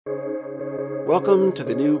Welcome to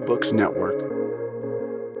the New Books Network.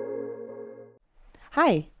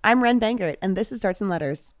 Hi, I'm Ren Bangert, and this is Darts and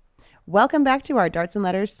Letters. Welcome back to our Darts and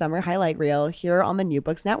Letters summer highlight reel here on the New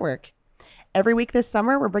Books Network. Every week this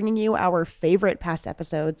summer, we're bringing you our favorite past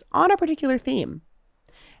episodes on a particular theme.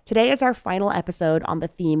 Today is our final episode on the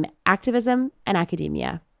theme Activism and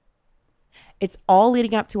Academia. It's all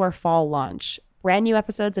leading up to our fall launch. Brand new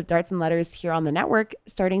episodes of Darts and Letters here on the network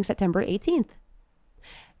starting September 18th.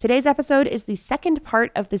 Today's episode is the second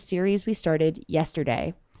part of the series we started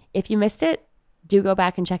yesterday. If you missed it, do go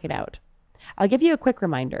back and check it out. I'll give you a quick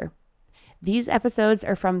reminder. These episodes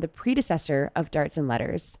are from the predecessor of Darts and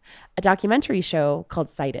Letters, a documentary show called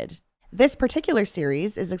Cited. This particular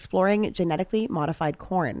series is exploring genetically modified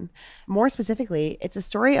corn. More specifically, it's a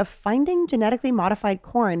story of finding genetically modified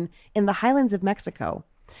corn in the highlands of Mexico,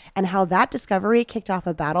 and how that discovery kicked off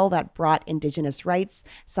a battle that brought indigenous rights,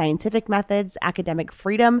 scientific methods, academic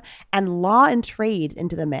freedom, and law and trade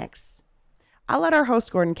into the mix. I'll let our host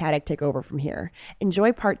Gordon Caddick take over from here.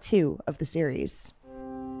 Enjoy part 2 of the series.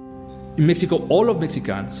 In Mexico, all of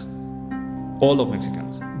Mexicans,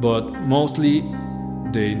 but mostly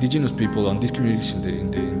the indigenous people and these communities in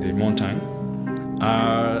the mountain,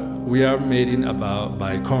 we are made in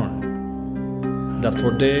by corn. That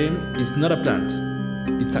for them is not a plant.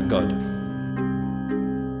 It's a god.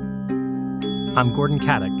 I'm Gordon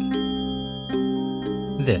Caddick.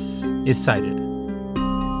 This is Cited.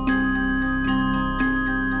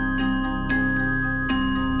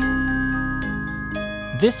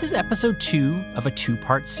 This is episode 2 of a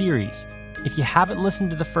 2-part series. If you haven't listened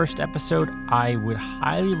to the first episode, I would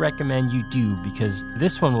highly recommend you do, because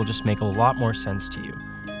this one will just make a lot more sense to you.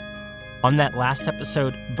 On that last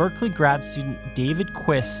episode, Berkeley grad student David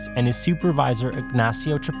Quist and his supervisor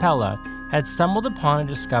Ignacio Chapela had stumbled upon a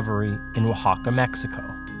discovery in Oaxaca,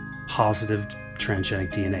 Mexico. Positive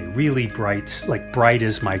transgenic DNA, really bright, like bright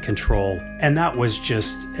as my control. And that was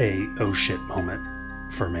just a oh shit moment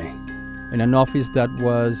for me. In an office that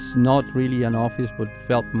was not really an office, but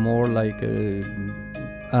felt more like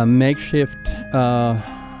a makeshift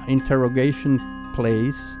interrogation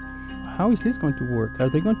place. How is this going to work? Are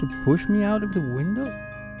they going to push me out of the window?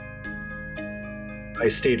 I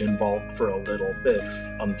stayed involved for a little bit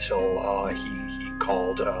until he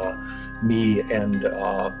called me and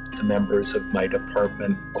the members of my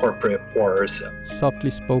department corporate wars.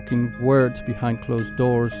 Softly spoken words behind closed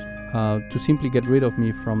doors to simply get rid of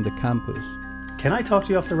me from the campus. Can I talk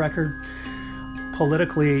to you off the record?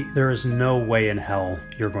 Politically, there is no way in hell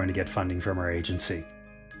you're going to get funding from our agency.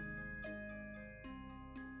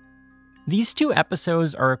 These 2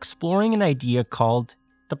 episodes are exploring an idea called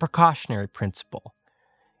the precautionary principle.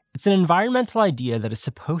 It's an environmental idea that is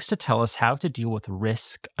supposed to tell us how to deal with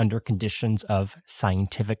risk under conditions of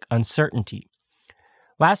scientific uncertainty.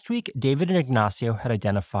 Last week, David and Ignacio had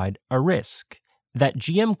identified a risk that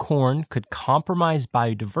GM corn could compromise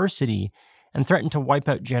biodiversity and threaten to wipe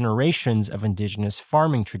out generations of indigenous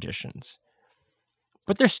farming traditions.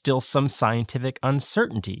 But there's still some scientific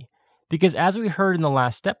uncertainty, because as we heard in the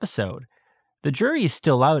last episode, the jury is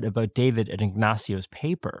still out about David and Ignacio's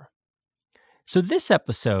paper. So this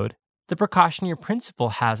episode, the precautionary principle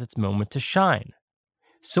has its moment to shine.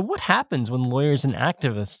 So what happens when lawyers and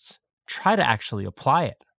activists try to actually apply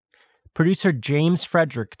it? Producer James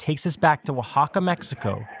Frederick takes us back to Oaxaca,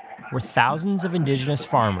 Mexico, where thousands of indigenous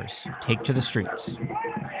farmers take to the streets.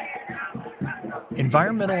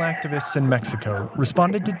 Environmental activists in Mexico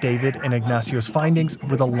responded to David and Ignacio's findings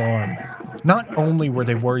with alarm. Not only were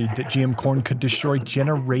they worried that GM corn could destroy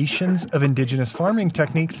generations of indigenous farming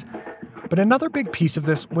techniques, but another big piece of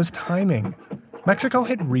this was timing. Mexico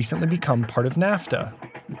had recently become part of NAFTA.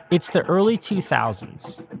 It's the early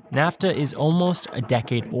 2000s. NAFTA is almost a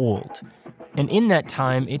decade old, and in that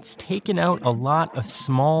time, it's taken out a lot of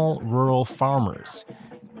small rural farmers.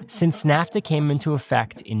 Since NAFTA came into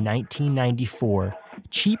effect in 1994,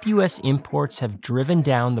 cheap U.S. imports have driven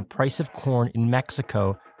down the price of corn in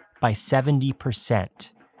Mexico by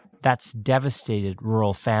 70%. That's devastated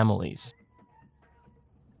rural families.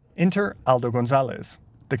 Enter Aldo Gonzalez,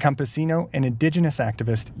 the campesino and indigenous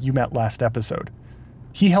activist you met last episode.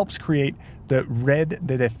 He helps create the Red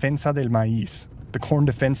de Defensa del Maíz, the Corn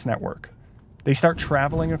Defense Network. They start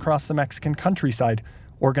traveling across the Mexican countryside,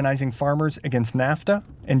 organizing farmers against NAFTA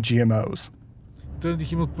and GMOs.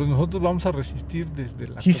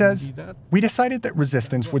 He says, we decided that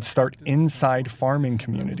resistance would start inside farming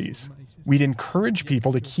communities. We'd encourage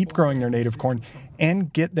people to keep growing their native corn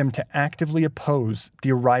and get them to actively oppose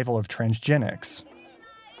the arrival of transgenics.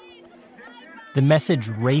 The message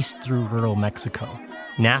raced through rural Mexico.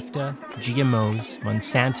 NAFTA, GMOs,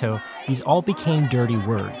 Monsanto, these all became dirty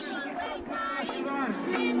words.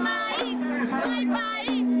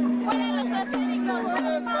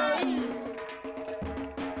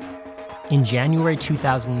 In January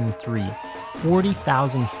 2003,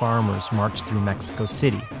 40,000 farmers marched through Mexico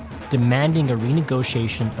City, demanding a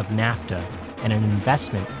renegotiation of NAFTA and an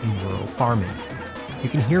investment in rural farming. You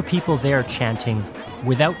can hear people there chanting,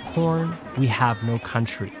 "Without corn, we have no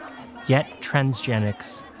country. Get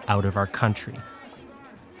transgenics out of our country."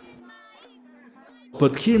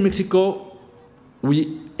 But here in Mexico,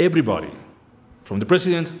 everybody, from the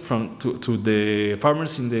president to the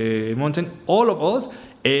farmers in the mountain, all of us,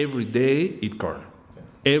 every day eat corn.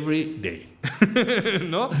 Every day.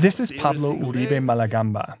 No? This is Pablo Uribe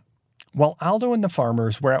Malagamba. While Aldo and the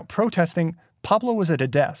farmers were out protesting, Pablo was at a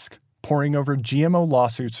desk, poring over GMO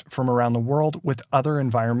lawsuits from around the world with other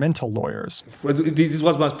environmental lawyers. This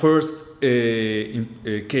was my first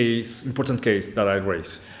important case that I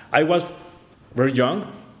raised. I was very young.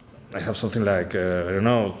 I have something like,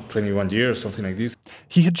 21 years, something like this.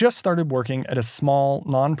 He had just started working at a small,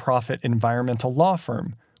 nonprofit environmental law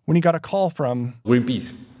firm when he got a call from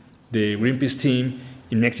Greenpeace, the Greenpeace team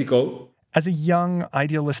in Mexico. As a young,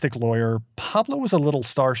 idealistic lawyer, Pablo was a little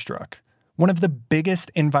starstruck. One of the biggest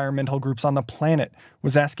environmental groups on the planet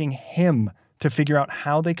was asking him to figure out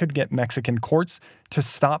how they could get Mexican courts to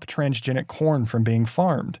stop transgenic corn from being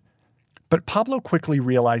farmed. But Pablo quickly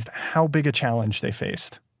realized how big a challenge they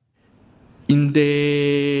faced. In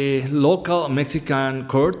the local Mexican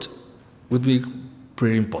court would be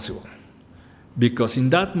pretty impossible. Because in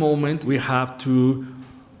that moment, we have to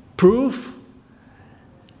prove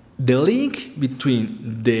the link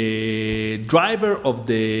between the driver of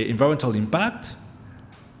the environmental impact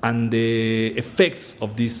and the effects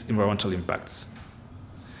of these environmental impacts.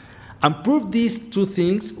 And prove these two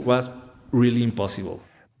things was really impossible.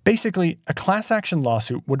 Basically, a class action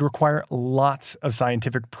lawsuit would require lots of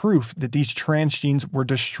scientific proof that these transgenes were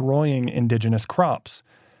destroying indigenous crops.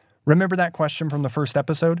 Remember that question from the first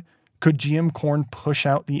episode? Could GM corn push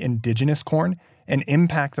out the indigenous corn and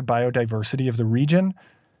impact the biodiversity of the region?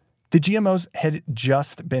 The GMOs had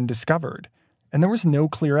just been discovered, and there was no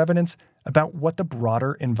clear evidence about what the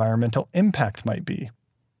broader environmental impact might be.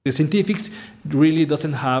 The scientifics really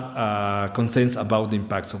doesn't have a consensus about the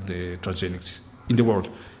impacts of the transgenics in the world.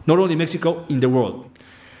 Not only Mexico, in the world.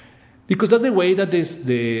 Because that's the way that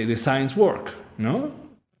the science works, no?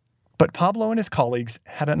 But Pablo and his colleagues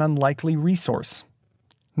had an unlikely resource: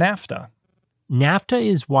 NAFTA. NAFTA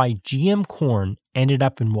is why GM corn ended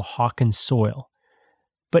up in Oaxacan soil.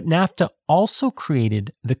 But NAFTA also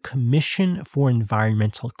created the Commission for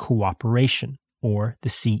Environmental Cooperation, or the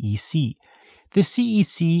CEC. The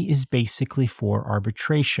CEC is basically for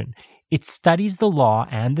arbitration. It studies the law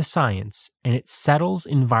and the science, and it settles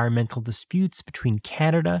environmental disputes between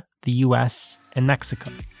Canada, the US, and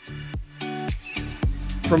Mexico.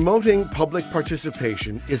 Promoting public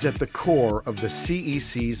participation is at the core of the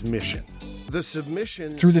CEC's mission.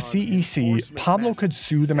 Through the CEC, Pablo could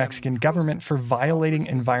sue the Mexican government for violating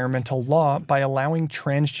environmental law by allowing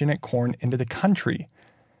transgenic corn into the country.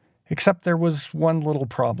 Except there was one little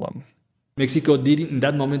problem. Mexico in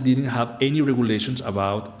that moment didn't have any regulations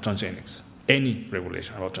about transgenics. Any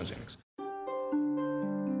regulation about transgenics.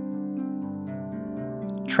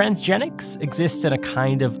 Transgenics exist in a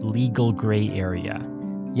kind of legal gray area.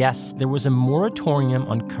 Yes, there was a moratorium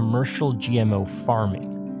on commercial GMO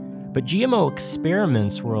farming. But GMO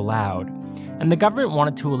experiments were allowed, and the government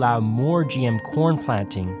wanted to allow more GM corn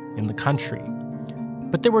planting in the country.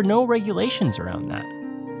 But there were no regulations around that,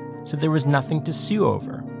 so there was nothing to sue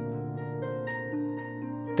over.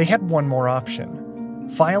 They had one more option: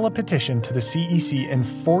 file a petition to the CEC and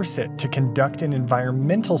force it to conduct an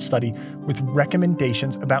environmental study with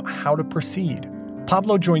recommendations about how to proceed.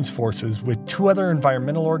 Pablo joins forces with 2 other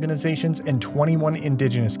environmental organizations and 21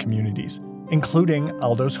 indigenous communities, including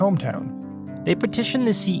Aldo's hometown. They petitioned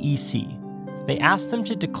the CEC. They asked them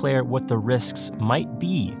to declare what the risks might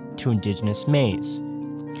be to indigenous maize.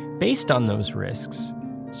 Based on those risks,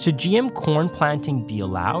 should GM corn planting be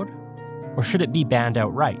allowed, or should it be banned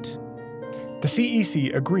outright? The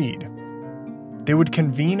CEC agreed. They would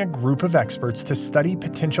convene a group of experts to study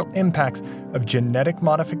potential impacts of genetic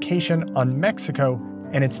modification on Mexico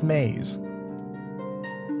and its maize.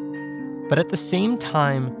 But at the same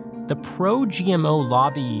time, the pro-GMO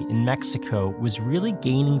lobby in Mexico was really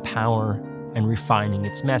gaining power and refining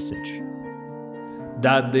its message.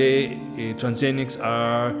 That the transgenics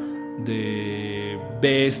are the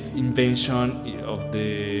best invention of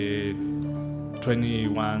the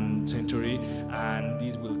 21st century, and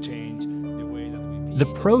this will change the way The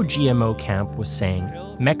pro-GMO camp was saying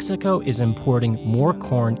Mexico is importing more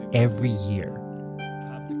corn every year.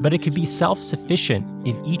 But it could be self-sufficient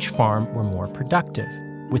if each farm were more productive,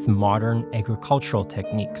 with modern agricultural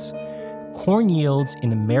techniques. Corn yields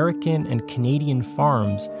in American and Canadian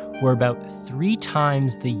farms were about 3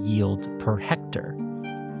 times the yield per hectare.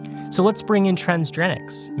 So let's bring in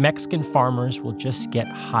transgenics. Mexican farmers will just get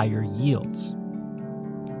higher yields.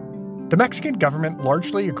 The Mexican government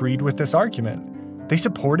largely agreed with this argument. They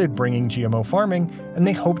supported bringing GMO farming, and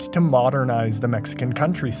they hoped to modernize the Mexican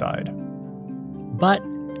countryside. But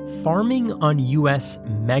farming on U.S.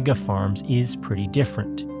 mega farms is pretty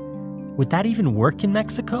different. Would that even work in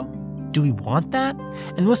Mexico? Do we want that?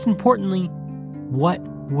 And most importantly, what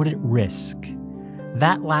would it risk?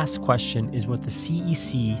 That last question is what the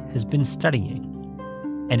CEC has been studying.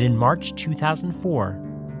 And in March 2004,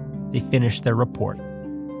 they finished their report.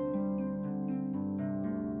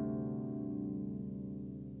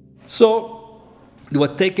 So it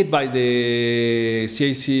was taken by the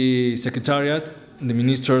CAC Secretariat, the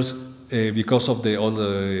ministers, because of all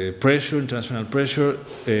the pressure, international pressure,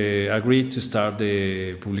 agreed to start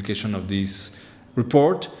the publication of this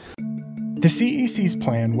report. The CEC's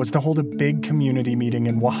plan was to hold a big community meeting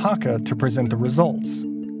in Oaxaca to present the results.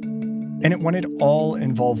 And it wanted all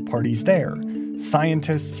involved parties there: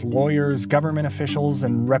 scientists, lawyers, government officials,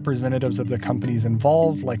 and representatives of the companies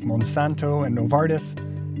involved like Monsanto and Novartis.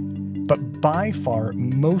 But by far,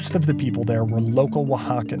 most of the people there were local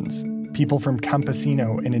Oaxacans, people from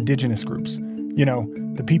campesino and indigenous groups. You know,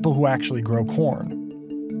 the people who actually grow corn.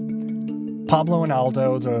 Pablo and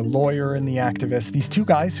Aldo, the lawyer and the activist, these two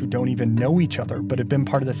guys who don't even know each other but have been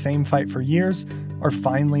part of the same fight for years, are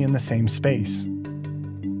finally in the same space.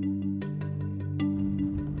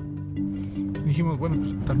 Dijimos, bueno,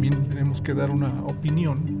 pues también tenemos que dar una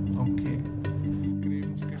opinión, aunque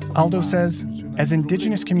creemos que esto Aldo says, as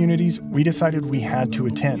indigenous communities, we decided we had to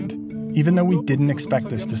attend, even though we didn't expect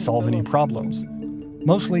this to solve any problems.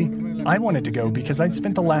 Mostly, I wanted to go because I'd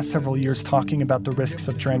spent the last several years talking about the risks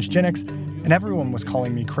of transgenics, and everyone was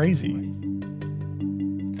calling me crazy.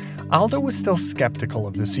 Aldo was still skeptical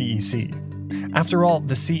of the CEC. After all,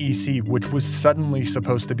 the CEC, which was suddenly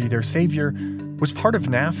supposed to be their savior, was part of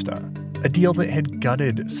NAFTA, a deal that had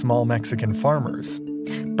gutted small Mexican farmers.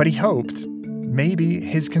 But he hoped maybe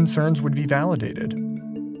his concerns would be validated.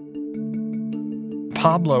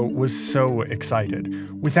 Pablo was so excited.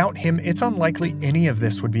 Without him, it's unlikely any of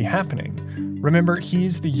this would be happening. Remember,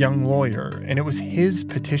 he's the young lawyer, and it was his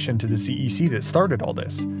petition to the CEC that started all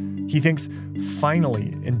this. He thinks,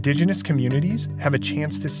 finally, indigenous communities have a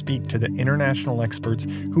chance to speak to the international experts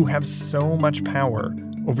who have so much power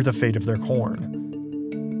over the fate of their corn.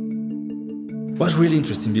 It was really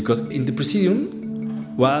interesting because in the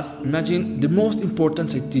Presidium was, imagine, the most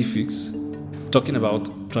important scientifics talking about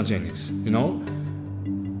transgenics, you know?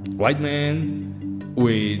 White men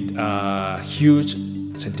with huge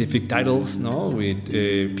scientific titles, no, with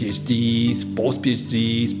PhDs,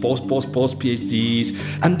 post-PhDs, post-PhDs.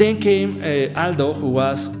 And then came Aldo, who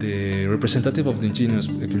was the representative of the indigenous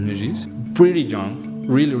communities, pretty young,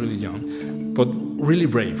 really, really young, but really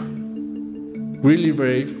brave. Really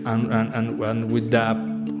brave and with that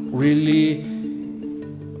really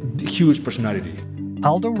huge personality.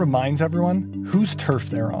 Aldo reminds everyone whose turf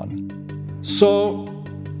they're on. So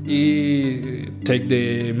he take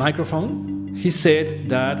the microphone. He said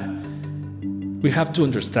that we have to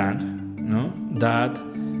understand, you know, that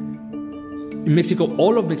in Mexico,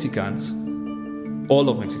 all of Mexicans,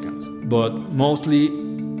 but mostly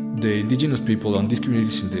the indigenous people on these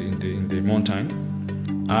communities in the mountain,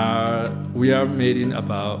 we are made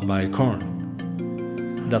by corn.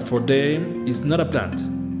 That for them is not a plant,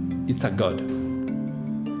 it's a god.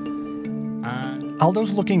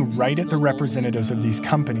 Aldo's looking right at the representatives of these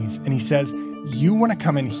companies, and he says, you want to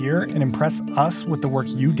come in here and impress us with the work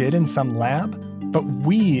you did in some lab? But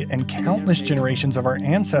we and countless generations of our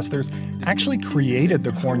ancestors actually created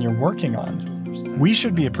the corn you're working on. We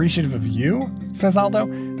should be appreciative of you, says Aldo.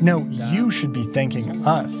 No, you should be thanking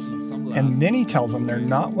us. And then he tells them they're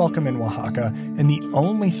not welcome in Oaxaca, and the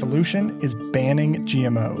only solution is banning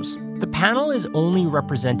GMOs. The panel is only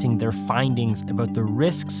representing their findings about the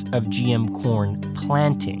risks of GM corn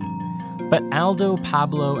planting. But Aldo,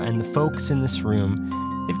 Pablo, and the folks in this room,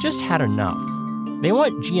 they've just had enough. They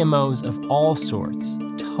want GMOs of all sorts,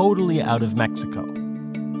 totally out of Mexico.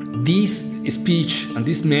 This speech and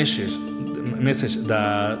this message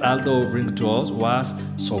that Aldo brought to us was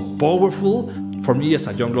so powerful. For me as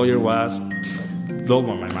a young lawyer was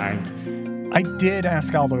blowing my mind. I did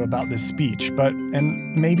ask Aldo about this speech,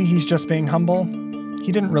 and maybe he's just being humble,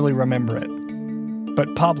 he didn't really remember it.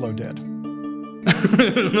 But Pablo did.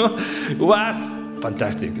 no? Was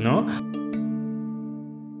fantastic, no?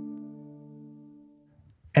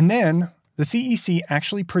 And then the CEC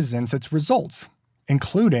actually presents its results,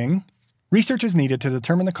 including research is needed to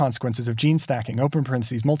determine the consequences of gene stacking, open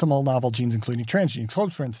parentheses, multiple novel genes including transgenes,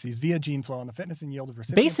 close parentheses, via gene flow on the fitness and yield of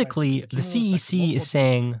recipient. Basically, the CEC is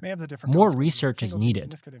saying more research is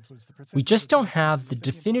needed. We just don't have the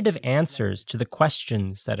definitive answers to the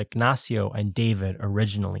questions that Ignacio and David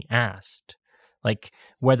originally asked, like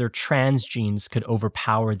whether transgenes could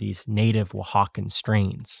overpower these native Oaxacan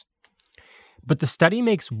strains. But the study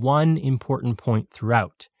makes one important point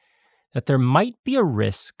throughout, that there might be a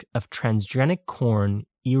risk of transgenic corn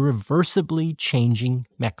irreversibly changing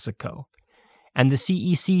Mexico. And the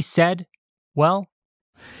CEC said, well,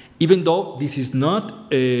 even though this is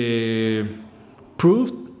not proved,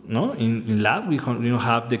 no, in lab, we don't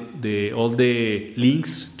have all the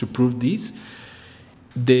links to prove this,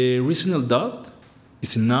 the reasonable doubt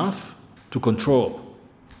is enough to control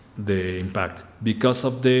the impact because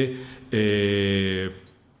of the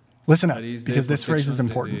listen up, because this phrase is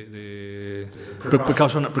important. The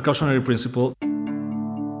precautionary principle.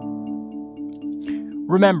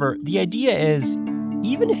 Remember, the idea is,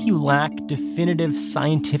 even if you lack definitive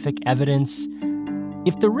scientific evidence,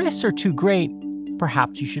 if the risks are too great,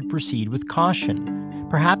 perhaps you should proceed with caution.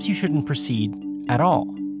 Perhaps you shouldn't proceed at all.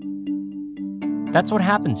 That's what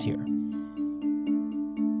happens here.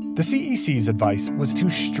 The CEC's advice was to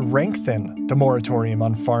strengthen the moratorium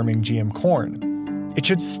on farming GM corn. It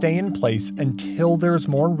should stay in place until there's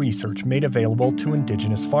more research made available to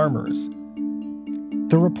indigenous farmers.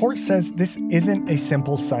 The report says this isn't a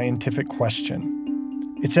simple scientific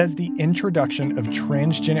question. It says the introduction of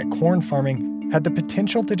transgenic corn farming had the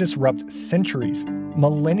potential to disrupt centuries,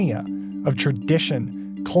 millennia of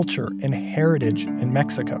tradition, culture, and heritage in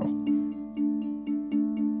Mexico.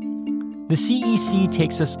 The CEC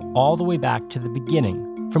takes us all the way back to the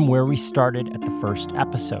beginning, from where we started at the first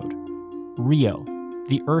episode, Rio,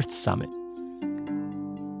 the Earth Summit.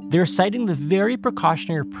 They're citing the very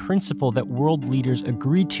precautionary principle that world leaders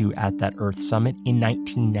agreed to at that Earth Summit in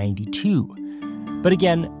 1992. But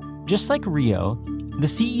again, just like Rio, the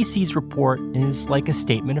CEC's report is like a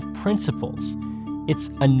statement of principles. It's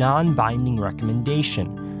a non-binding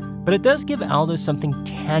recommendation, but it does give Aldo something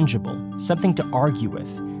tangible, something to argue with,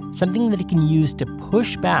 something that he can use to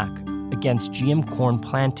push back against GM corn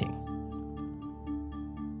planting.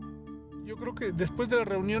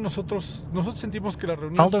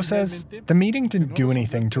 Aldo says the meeting didn't do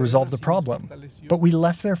anything to resolve the problem, but we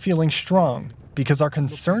left there feeling strong because our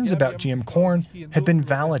concerns about GM corn had been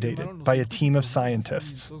validated by a team of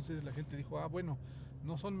scientists.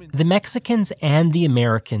 The Mexicans and the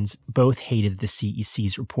Americans both hated the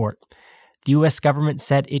CEC's report. The U.S. government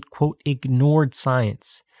said it, quote, ignored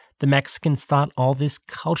science. The Mexicans thought all this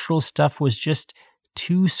cultural stuff was just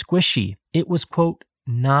too squishy. It was, quote,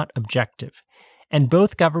 not objective. And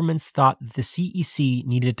both governments thought that the CEC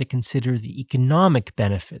needed to consider the economic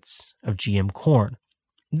benefits of GM corn.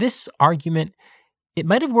 This argument, it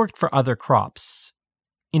might have worked for other crops.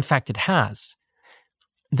 In fact, it has.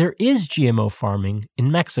 There is GMO farming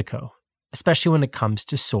in Mexico, especially when it comes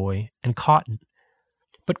to soy and cotton.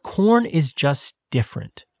 But corn is just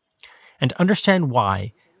different. And to understand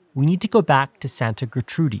why, we need to go back to Santa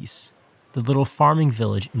Gertrudis, the little farming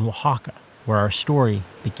village in Oaxaca, where our story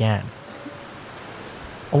began.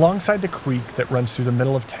 Alongside the creek that runs through the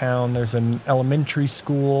middle of town, there's an elementary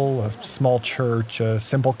school, a small church, a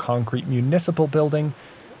simple concrete municipal building,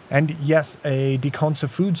 and yes, a Diconsa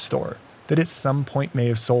food store that at some point may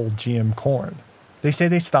have sold GM corn. They say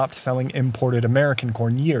they stopped selling imported American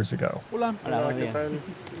corn years ago.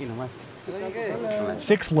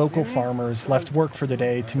 6 local farmers left work for the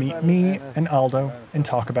day to meet me and Aldo and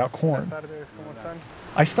talk about corn.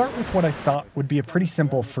 I start with what I thought would be a pretty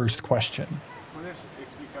simple first question.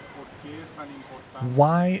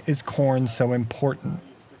 Why is corn so important?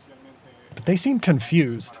 But they seem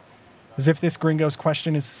confused, as if this gringo's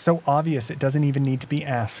question is so obvious it doesn't even need to be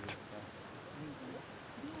asked.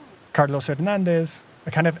 Carlos Hernandez,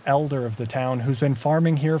 a kind of elder of the town who's been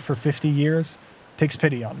farming here for 50 years, takes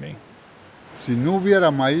pity on me. Si no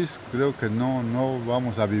hubiera maíz, creo que no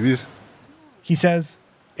vamos a vivir. He says,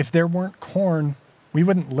 if there weren't corn, we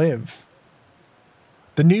wouldn't live.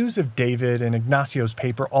 The news of David and Ignacio's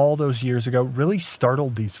paper all those years ago really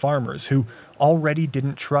startled these farmers who already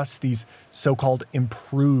didn't trust these so-called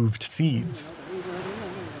improved seeds.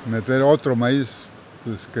 Meter otro maíz,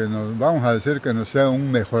 pues que nos vamos a decir que no sea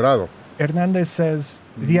un mejorado. Hernandez says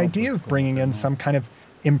the idea of bringing in some kind of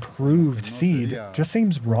improved seed just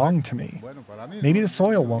seems wrong to me. Maybe the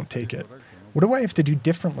soil won't take it. What do I have to do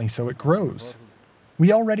differently so it grows?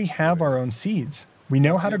 We already have our own seeds. We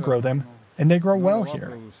know how to grow them, and they grow well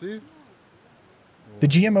here. The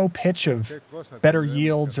GMO pitch of better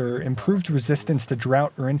yields or improved resistance to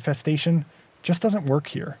drought or infestation just doesn't work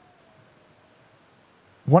here.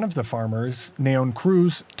 One of the farmers, Neon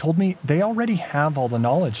Cruz, told me they already have all the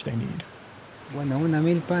knowledge they need.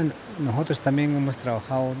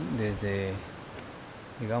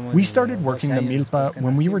 We started working the milpa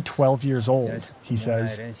when we were 12 years old, he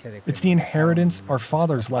says. It's the inheritance our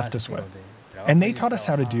fathers left us with, and they taught us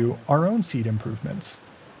how to do our own seed improvements.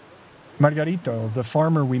 Margarito, the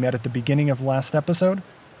farmer we met at the beginning of last episode,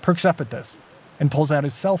 perks up at this and pulls out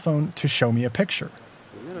his cell phone to show me a picture.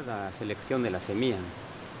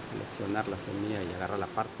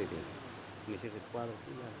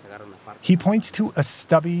 He points to a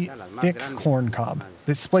stubby, thick corn cob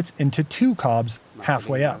that splits into two cobs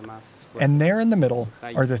halfway up. And there in the middle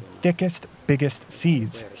are the thickest, biggest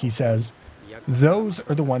seeds, he says. Those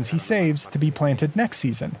are the ones he saves to be planted next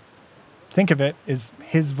season. Think of it as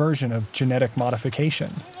his version of genetic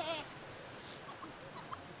modification.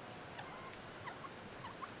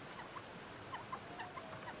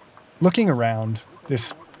 Looking around,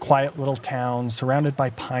 this quiet little town surrounded by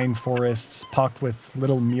pine forests pocked with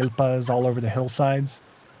little milpas all over the hillsides,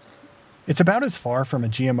 it's about as far from a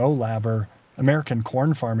GMO lab or American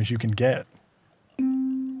corn farm as you can get.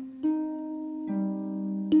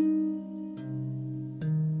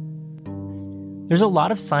 There's a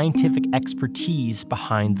lot of scientific expertise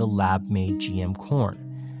behind the lab-made GM corn.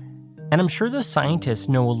 And I'm sure those scientists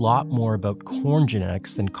know a lot more about corn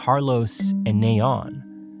genetics than Carlos and Neon.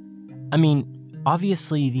 I mean,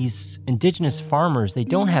 obviously these indigenous farmers, they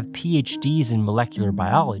don't have PhDs in molecular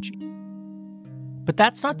biology. But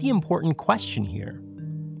that's not the important question here.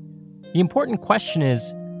 The important question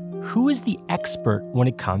is, who is the expert when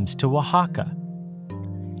it comes to Oaxaca?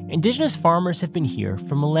 Indigenous farmers have been here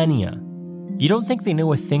for millennia. You don't think they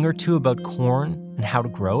know a thing or two about corn and how to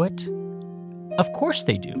grow it? Of course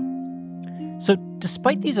they do. So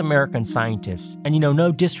despite these American scientists, and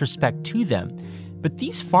no disrespect to them, but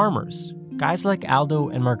these farmers, guys like Aldo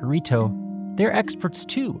and Margarito, they're experts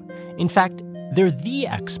too. In fact, they're the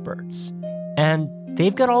experts. And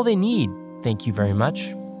they've got all they need, thank you very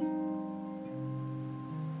much.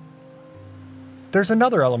 There's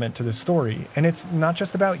another element to this story, and it's not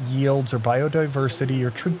just about yields or biodiversity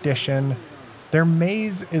or tradition. Their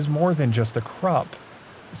maize is more than just a crop.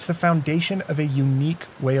 It's the foundation of a unique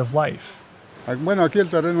way of life. Bueno, aquí el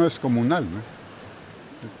terreno es comunal, ¿no?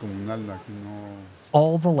 Es comunal, aquí no.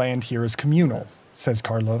 All the land here is communal, says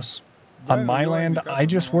Carlos. On my land, I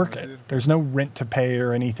just work it. There's no rent to pay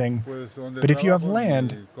or anything. But if you have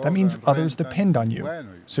land, that means others depend on you.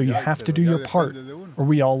 So you have to do your part, or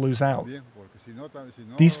we all lose out.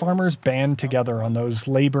 These farmers band together on those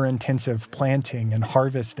labor-intensive planting and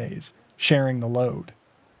harvest days, sharing the load.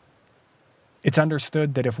 It's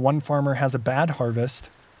understood that if one farmer has a bad harvest,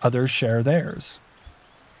 others share theirs.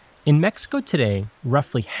 In Mexico today,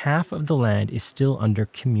 roughly half of the land is still under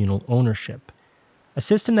communal ownership, a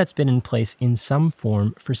system that's been in place in some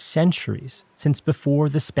form for centuries, since before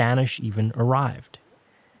the Spanish even arrived.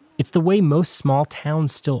 It's the way most small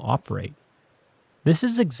towns still operate. This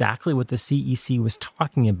is exactly what the CEC was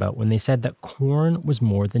talking about when they said that corn was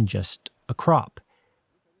more than just a crop.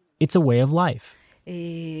 It's a way of life.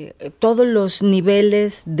 This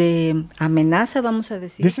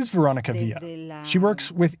is Veronica Villa. She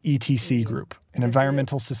works with ETC Group, an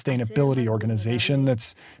environmental sustainability organization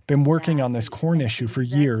that's been working on this corn issue for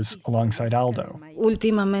years alongside Aldo.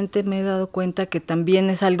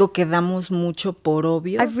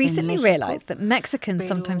 I've recently realized that Mexicans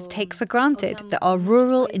sometimes take for granted that our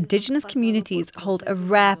rural indigenous communities hold a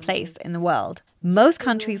rare place in the world. Most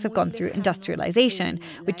countries have gone through industrialization,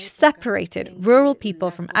 which separated rural people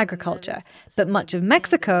from agriculture, but much of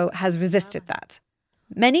Mexico has resisted that.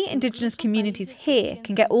 Many indigenous communities here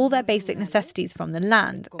can get all their basic necessities from the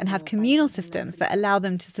land and have communal systems that allow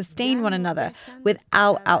them to sustain one another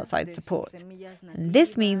without outside support. And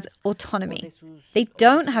this means autonomy. They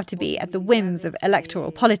don't have to be at the whims of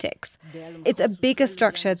electoral politics. It's a bigger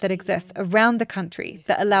structure that exists around the country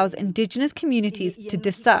that allows indigenous communities to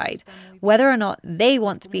decide whether or not they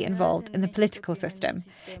want to be involved in the political system,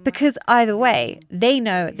 because either way, they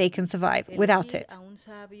know they can survive without it.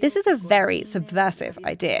 This is a very subversive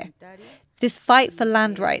idea. This fight for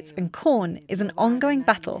land rights and corn is an ongoing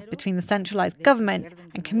battle between the centralized government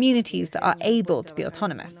and communities that are able to be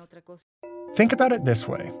autonomous. Think about it this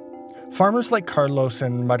way. Farmers like Carlos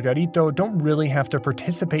and Margarito don't really have to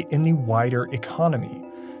participate in the wider economy.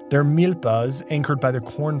 Their milpas, anchored by the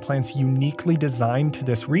corn plants uniquely designed to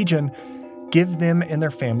this region, give them and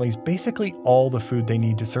their families basically all the food they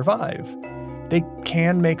need to survive. They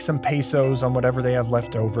can make some pesos on whatever they have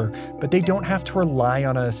left over, but they don't have to rely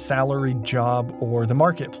on a salaried job or the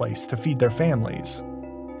marketplace to feed their families.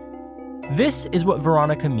 This is what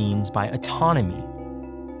Veronica means by autonomy.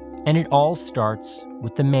 And it all starts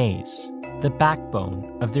with the maize, the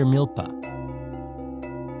backbone of their milpa.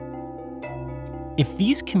 If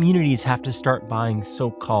these communities have to start buying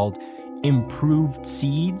so-called improved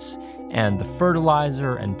seeds and the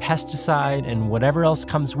fertilizer and pesticide and whatever else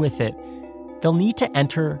comes with it, they'll need to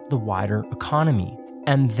enter the wider economy.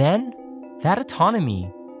 And then that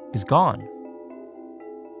autonomy is gone.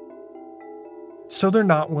 So they're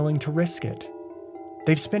not willing to risk it.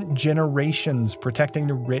 They've spent generations protecting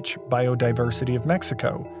the rich biodiversity of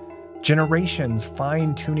Mexico, generations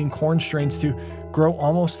fine-tuning corn strains to grow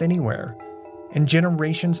almost anywhere, and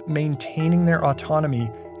generations maintaining their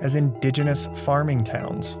autonomy as indigenous farming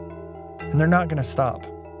towns. And they're not going to stop.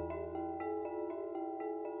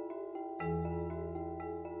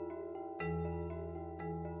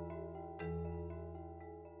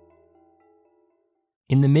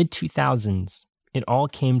 In the mid-2000s, it all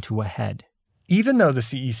came to a head. Even though the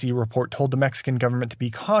CEC report told the Mexican government to be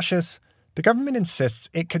cautious, the government insists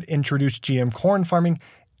it could introduce GM corn farming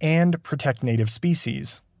and protect native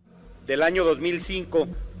species. Del año 2005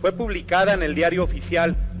 fue publicada en el Diario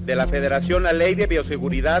Oficial de la Federación la Ley de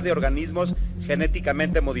Bioseguridad de Organismos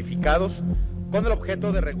Genéticamente Modificados.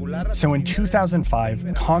 So in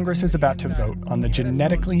 2005, Congress is about to vote on the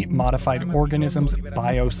Genetically Modified Organisms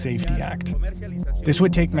Biosafety Act. This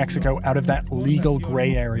would take Mexico out of that legal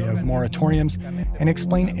gray area of moratoriums and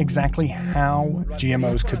explain exactly how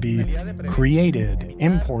GMOs could be created,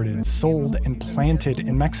 imported, sold, and planted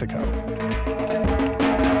in Mexico.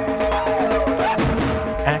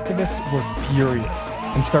 Activists were furious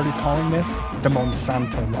and started calling this the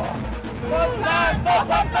Monsanto Law.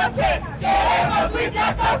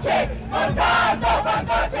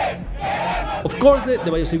 Of course, the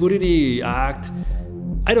Biosecurity Act,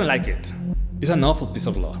 I don't like it. It's an awful piece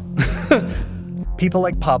of law. People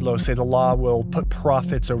like Pablo say the law will put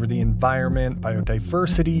profits over the environment,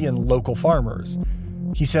 biodiversity, and local farmers.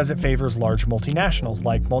 He says it favors large multinationals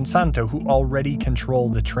like Monsanto, who already control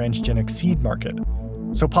the transgenic seed market.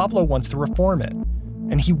 So Pablo wants to reform it.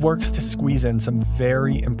 And he works to squeeze in some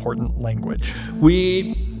very important language.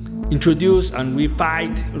 We introduce and we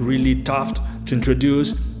fight really tough to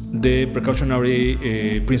introduce the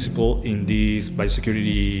precautionary principle in this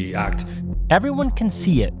Biosecurity Act. Everyone can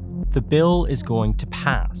see it. The bill is going to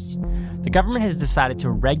pass. The government has decided to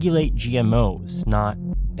regulate GMOs, not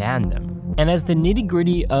ban them. And as the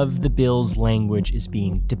nitty-gritty of the bill's language is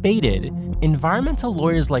being debated, environmental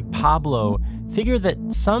lawyers like Pablo figure that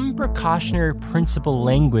some precautionary principle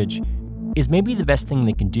language is maybe the best thing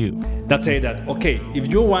they can do. That say that, okay, if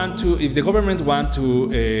the government want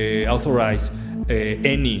to authorize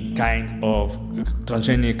any kind of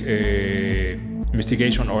transgenic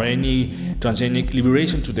investigation or any transgenic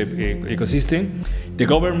liberation to the ecosystem, the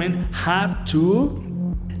government have to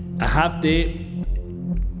have the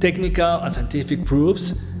technical and scientific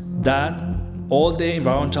proofs that all the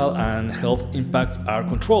environmental and health impacts are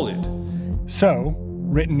controlled. So,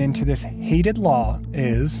 written into this hated law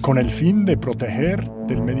is con el fin de proteger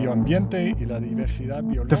del medio ambiente y la diversidad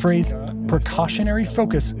biológica. The phrase precautionary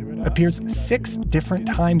focus appears 6 different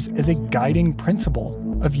times as a guiding principle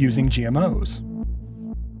of using GMOs.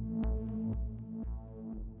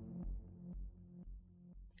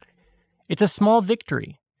 It's a small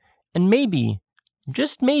victory, and maybe,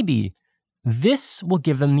 just maybe, this will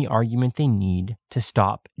give them the argument they need to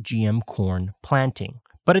stop GM corn planting.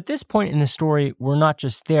 But at this point in the story, we're not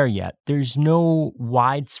just there yet. There's no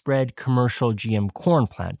widespread commercial GM corn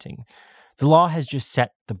planting. The law has just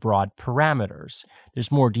set the broad parameters.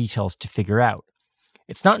 There's more details to figure out.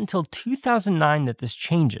 It's not until 2009 that this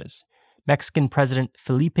changes. Mexican President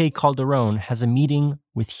Felipe Calderón has a meeting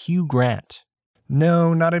with Hugh Grant.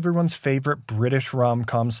 No, not everyone's favorite British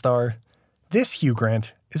rom-com star. This Hugh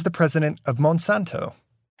Grant is the president of Monsanto.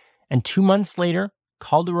 And 2 months later,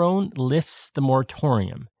 Calderón lifts the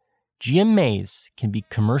moratorium. GM maize can be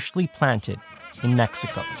commercially planted in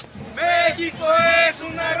Mexico. México es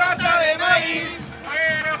una raza de maíz.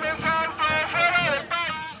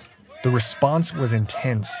 The response was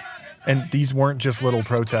intense. And these weren't just little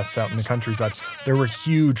protests out in the countryside. There were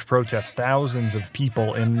huge protests, thousands of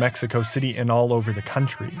people in Mexico City and all over the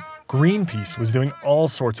country. Greenpeace was doing all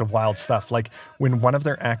sorts of wild stuff, like when one of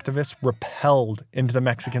their activists rappelled into the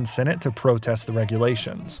Mexican Senate to protest the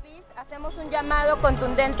regulations. Hacemos un llamado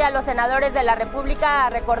contundente a los senadores de la República a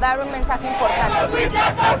recordar un mensaje importante.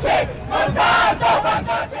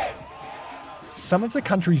 Some of the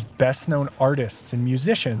country's best-known artists and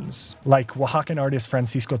musicians, like Oaxacan artist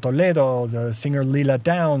Francisco Toledo, the singer Lila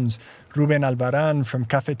Downs, Ruben Albarán from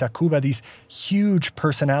Café Tacuba, these huge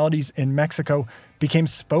personalities in Mexico became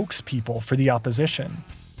spokespeople for the opposition.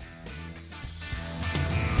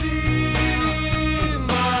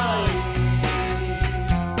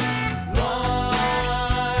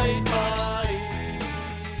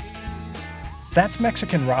 That's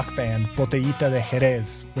Mexican rock band Botellita de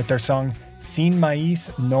Jerez with their song Sin Maíz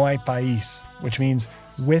No Hay País, which means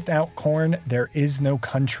without corn, there is no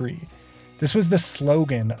country. This was the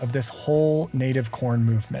slogan of this whole native corn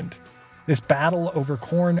movement. This battle over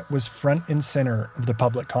corn was front and center of the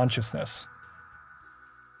public consciousness.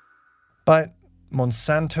 But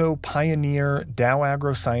Monsanto, Pioneer, Dow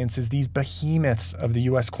AgroSciences, these behemoths of the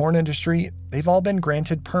U.S. corn industry, they've all been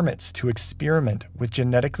granted permits to experiment with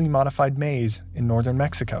genetically modified maize in northern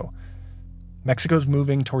Mexico. Mexico's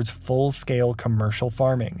moving towards full-scale commercial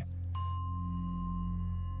farming.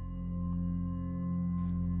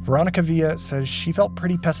 Veronica Villa says she felt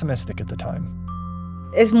pretty pessimistic at the time.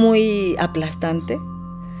 Es muy aplastante.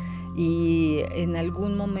 Y en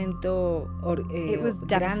algún momento, it was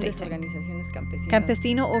devastating.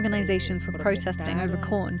 Campesino organizations were protesting over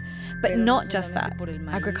corn, but not just that.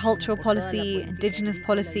 Agricultural policy, indigenous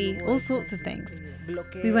policy, all sorts of things.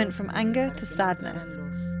 We went from anger to sadness.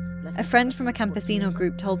 A friend from a campesino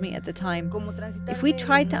group told me at the time, if we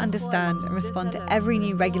tried to understand and respond to every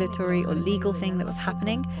new regulatory or legal thing that was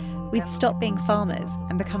happening, we'd stop being farmers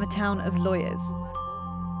and become a town of lawyers.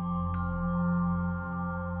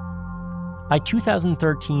 By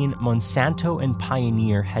 2013, Monsanto and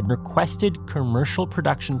Pioneer had requested commercial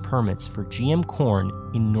production permits for GM corn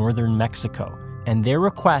in northern Mexico, and their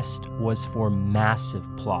request was for massive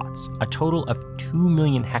plots, a total of 2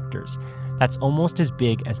 million hectares. That's almost as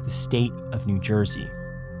big as the state of New Jersey.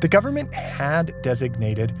 The government had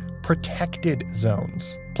designated protected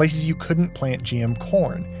zones, places you couldn't plant GM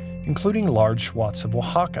corn, including large swaths of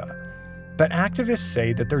Oaxaca. But activists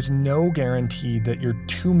say that there's no guarantee that your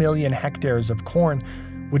 2 million hectares of corn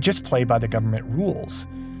would just play by the government rules.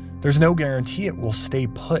 There's no guarantee it will stay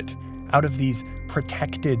put out of these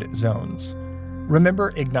protected zones.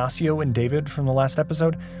 Remember Ignacio and David from the last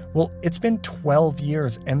episode? Well, it's been 12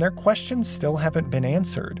 years and their questions still haven't been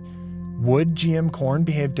answered. Would GM corn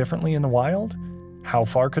behave differently in the wild? How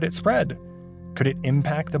far could it spread? Could it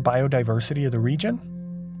impact the biodiversity of the region?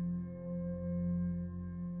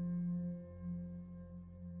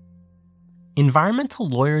 Environmental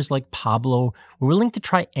lawyers like Pablo were willing to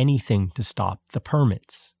try anything to stop the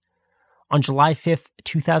permits. On July 5th,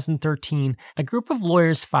 2013, a group of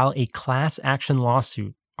lawyers filed a class action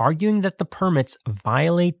lawsuit arguing that the permits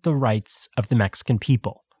violate the rights of the Mexican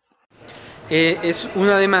people. Es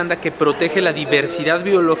una demanda que protege la diversidad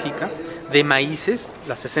biológica de maíces,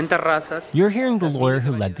 las 60 razas. You're hearing the lawyer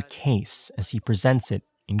who led the case as he presents it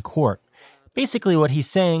in court. Basically what he's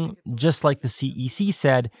saying, just like the CEC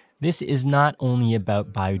said, this is not only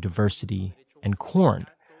about biodiversity and corn.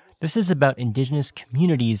 This is about indigenous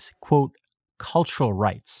communities', quote, cultural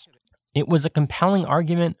rights. It was a compelling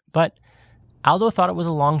argument, but Aldo thought it was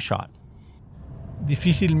a long shot.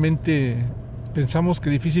 Pensamos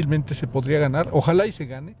que difícilmente se podría ganar. Ojalá y se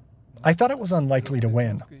gane. I thought it was unlikely to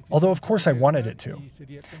win, although of course I wanted it to.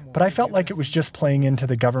 But I felt like it was just playing into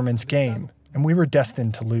the government's game, and we were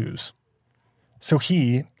destined to lose. So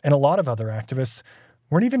he, and a lot of other activists,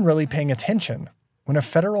 weren't even really paying attention when a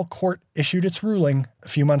federal court issued its ruling a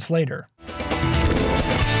few months later.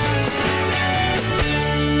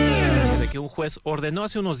 De que un juez ordenó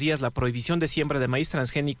hace unos días la prohibición de siembra de maíz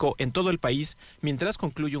transgénico en todo el país mientras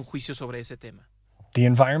concluye un juicio sobre ese tema. The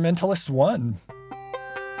environmentalists won.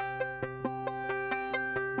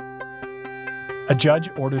 A judge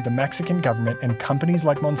ordered the Mexican government and companies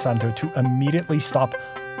like Monsanto to immediately stop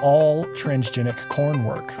all transgenic corn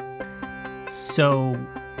work. So,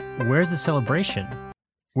 where's the celebration?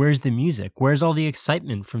 Where's the music? Where's all the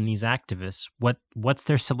excitement from these activists? What's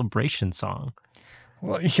their celebration song?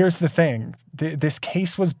 Well, here's the thing. This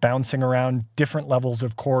case was bouncing around different levels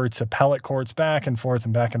of courts, appellate courts, back and forth,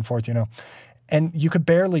 you know. And you could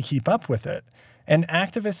barely keep up with it. And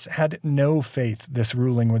activists had no faith this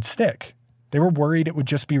ruling would stick. They were worried it would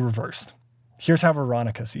just be reversed. Here's how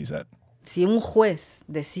Veronica sees it. Si un juez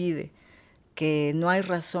decide que no hay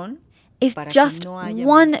razón, if just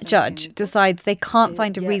one judge decides they can't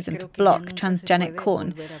find a reason to block transgenic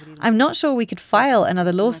corn, I'm not sure we could file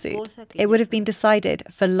another lawsuit. It would have been decided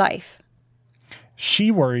for life.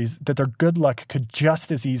 She worries that their good luck could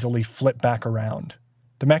just as easily flip back around.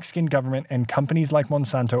 The Mexican government and companies like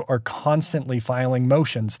Monsanto are constantly filing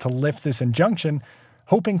motions to lift this injunction,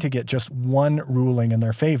 hoping to get just one ruling in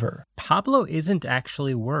their favor. Pablo isn't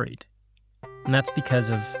actually worried, and that's because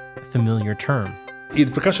of a familiar term. The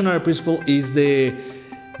precautionary principle is the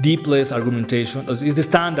deepest argumentation, is the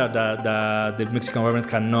standard that the Mexican government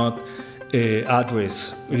cannot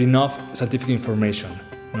address with enough scientific information.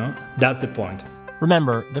 That's the point.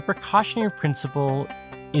 Remember, the precautionary principle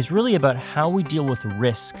is really about how we deal with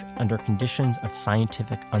risk under conditions of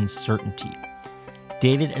scientific uncertainty.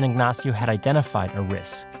 David and Ignacio had identified a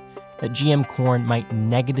risk that GM corn might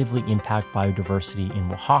negatively impact biodiversity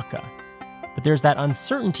in Oaxaca. But there's that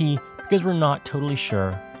uncertainty because we're not totally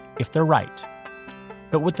sure if they're right.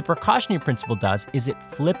 But what the precautionary principle does is it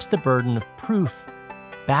flips the burden of proof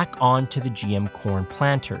back onto the GM corn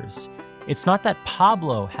planters. It's not that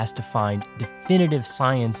Pablo has to find definitive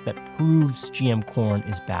science that proves GM corn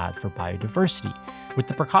is bad for biodiversity. With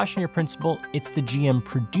the precautionary principle, it's the GM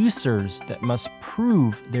producers that must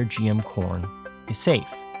prove their GM corn is safe.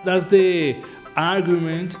 That's the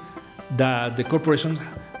argument that the corporations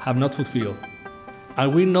have not fulfilled.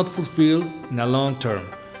 And will not fulfill in a long term.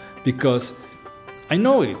 Because I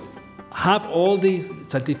know it. Have all the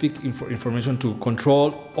scientific information to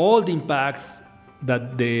control all the impacts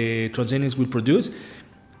that the transgenics will produce,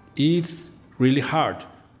 it's really hard.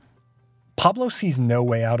 Pablo sees no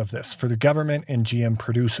way out of this for the government and GM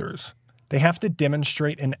producers. They have to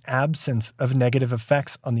demonstrate an absence of negative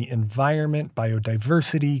effects on the environment,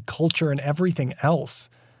 biodiversity, culture, and everything else.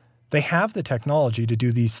 They have the technology to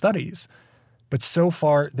do these studies, but so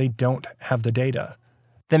far they don't have the data.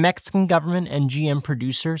 The Mexican government and GM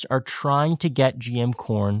producers are trying to get GM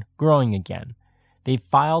corn growing again. They've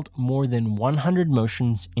filed more than 100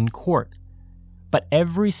 motions in court, but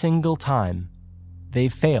every single time,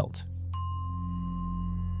 they've failed.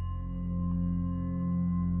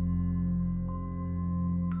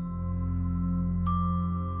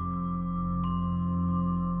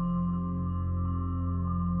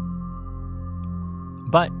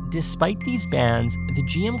 But despite these bans, the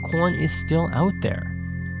GM corn is still out there.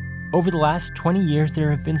 Over the last 20 years,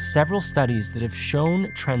 there have been several studies that have shown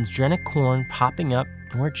transgenic corn popping up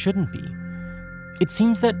where it shouldn't be. It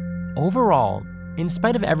seems that overall, in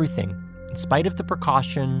spite of everything, in spite of the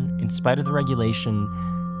precaution, in spite of the regulation,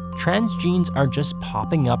 transgenes are just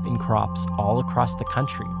popping up in crops all across the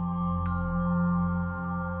country.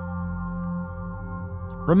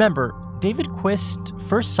 Remember, David Quist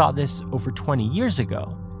first saw this over 20 years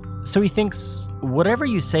ago. So he thinks, whatever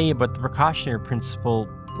you say about the precautionary principle,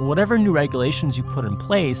 whatever new regulations you put in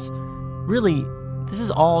place, really, this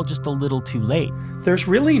is all just a little too late. There's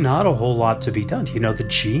really not a whole lot to be done. The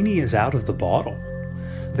genie is out of the bottle.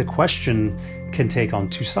 The question can take on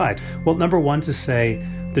two sides. Well, number one, to say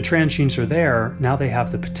the transgenes are there, now they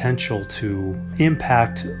have the potential to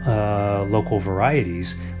impact local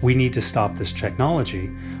varieties. We need to stop this technology.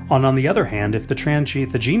 On the other hand, if the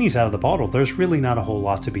genie's out of the bottle, there's really not a whole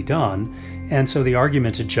lot to be done. And so the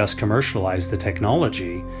argument to just commercialize the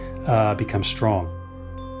technology becomes strong.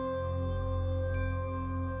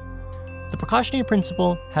 The precautionary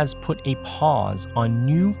principle has put a pause on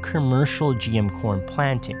new commercial GM corn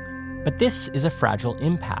planting, but this is a fragile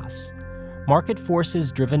impasse. Market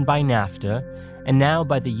forces driven by NAFTA and now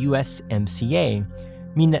by the USMCA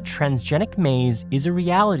mean that transgenic maize is a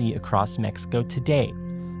reality across Mexico today.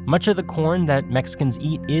 Much of the corn that Mexicans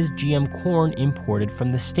eat is GM corn imported from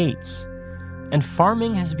the States. And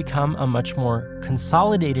farming has become a much more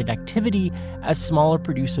consolidated activity as smaller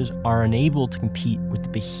producers are unable to compete with the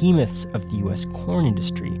behemoths of the U.S. corn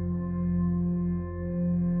industry.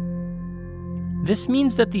 This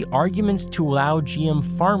means that the arguments to allow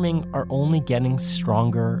GM farming are only getting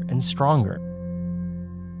stronger and stronger.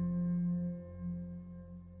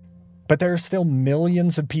 But there are still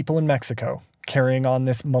millions of people in Mexico carrying on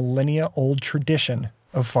this millennia-old tradition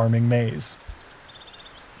of farming maize.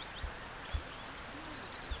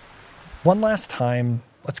 One last time,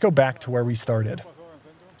 let's go back to where we started.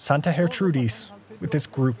 Santa Gertrudis with this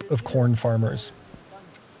group of corn farmers.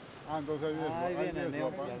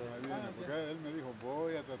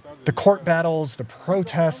 The court battles, the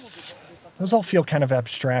protests, those all feel kind of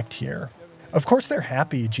abstract here. Of course they're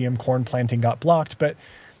happy GM corn planting got blocked, but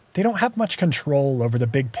they don't have much control over the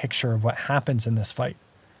big picture of what happens in this fight.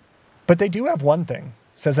 But they do have one thing,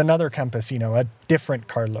 says another campesino, a different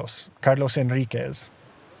Carlos Enriquez.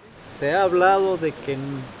 Se ha hablado de que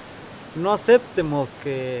no aceptemos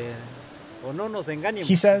que o no nos engañen.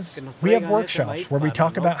 He says, we have workshops where we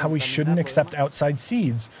talk about how we shouldn't accept outside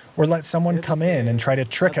seeds or let someone come in and try to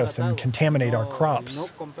trick us and contaminate our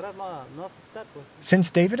crops. Since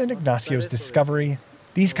David and Ignacio's discovery,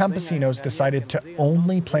 these campesinos decided to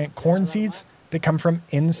only plant corn seeds that come from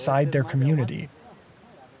inside their community.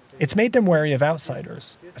 It's made them wary of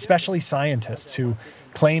outsiders, especially scientists who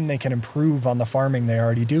claim they can improve on the farming they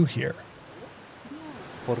already do here.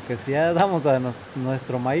 Porque si ya damos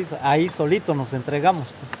nuestro maíz, ahí solito nos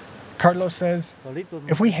entregamos. Carlos says,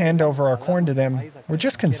 if we hand over our corn to them, we're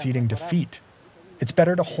just conceding defeat. It's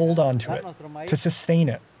better to hold on to it, to sustain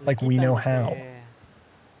it like we know how.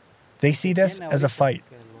 They see this as a fight,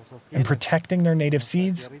 and protecting their native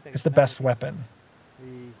seeds is the best weapon.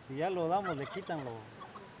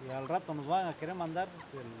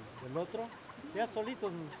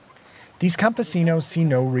 These campesinos see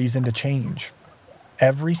no reason to change.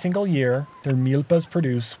 Every single year, their milpas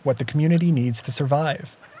produce what the community needs to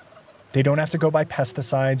survive. They don't have to go buy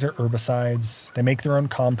pesticides or herbicides. They make their own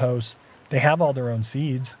compost. They have all their own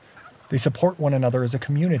seeds. They support one another as a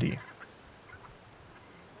community.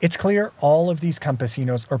 It's clear all of these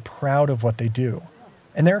campesinos are proud of what they do,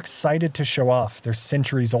 and they're excited to show off their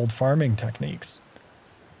centuries-old farming techniques.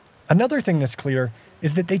 Another thing that's clear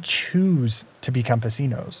is that they choose to be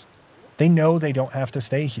campesinos. They know they don't have to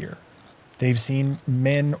stay here. They've seen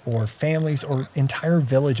men or families or entire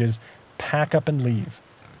villages pack up and leave,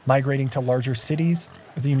 migrating to larger cities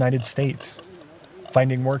or the United States,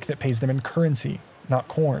 finding work that pays them in currency, not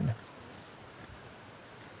corn.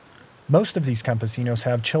 Most of these campesinos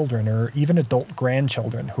have children or even adult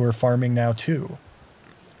grandchildren who are farming now too.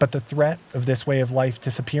 But the threat of this way of life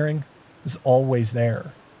disappearing is always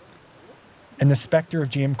there. And the specter of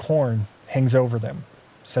GM corn hangs over them,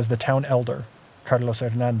 says the town elder, Carlos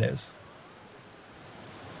Hernandez.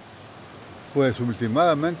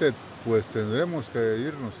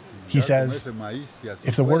 He says,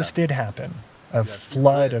 if the worst did happen, a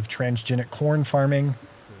flood of transgenic corn farming,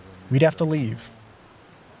 we'd have to leave.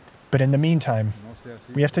 But in the meantime,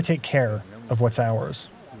 we have to take care of what's ours.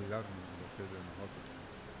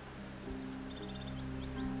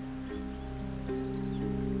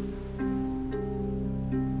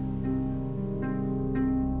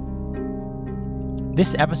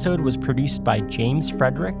 This episode was produced by James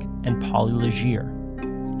Frederick and Polly Legier,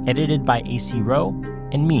 edited by AC Rowe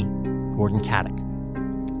and me, Gordon Caddick.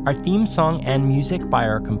 Our theme song and music by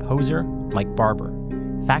our composer, Mike Barber.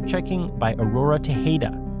 Fact-checking by Aurora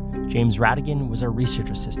Tejeda. James Radigan was our research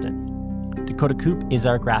assistant. Dakota Coop is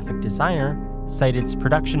our graphic designer. Cited's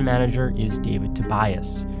production manager is David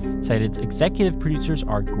Tobias. Cited's executive producers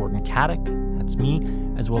are Gordon Caddick, that's me,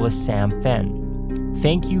 as well as Sam Fenn.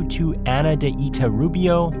 Thank you to Ana de Ita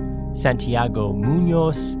Rubio, Santiago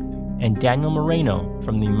Munoz, and Daniel Moreno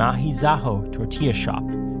from the Mahizaho Tortilla Shop.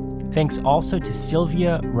 Thanks also to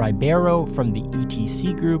Sylvia Ribeiro from the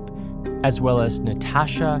ETC Group, as well as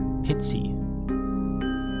Natasha Pizzi.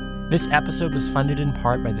 This episode was funded in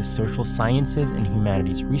part by the Social Sciences and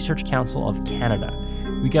Humanities Research Council of Canada.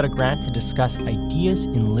 We got a grant to discuss ideas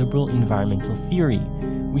in liberal environmental theory.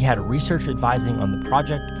 We had research advising on the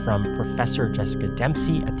project from Professor Jessica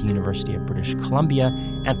Dempsey at the University of British Columbia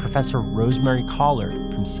and Professor Rosemary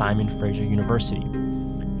Collard from Simon Fraser University.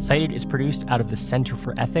 Cited is produced out of the Centre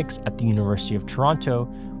for Ethics at the University of Toronto,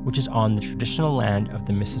 which is on the traditional land of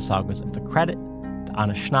the Mississaugas of the Credit, the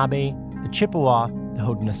Anishinaabe, the Chippewa, the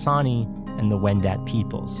Haudenosaunee, and the Wendat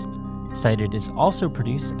peoples. Cited is also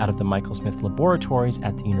produced out of the Michael Smith Laboratories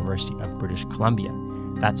at the University of British Columbia.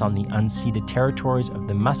 That's on the unceded territories of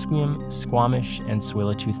the Musqueam, Squamish, and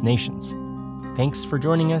Tsleil-Waututh nations. Thanks for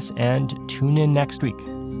joining us, and tune in next week.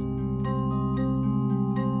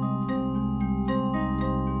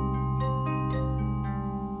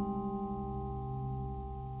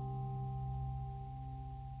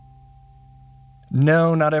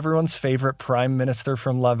 No, not everyone's favorite prime minister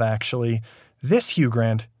from Love Actually. This Hugh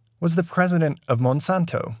Grant was the president of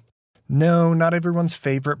Monsanto. No, not everyone's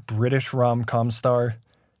favorite British rom-com star.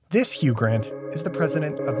 This Hugh Grant is the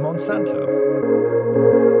president of Monsanto.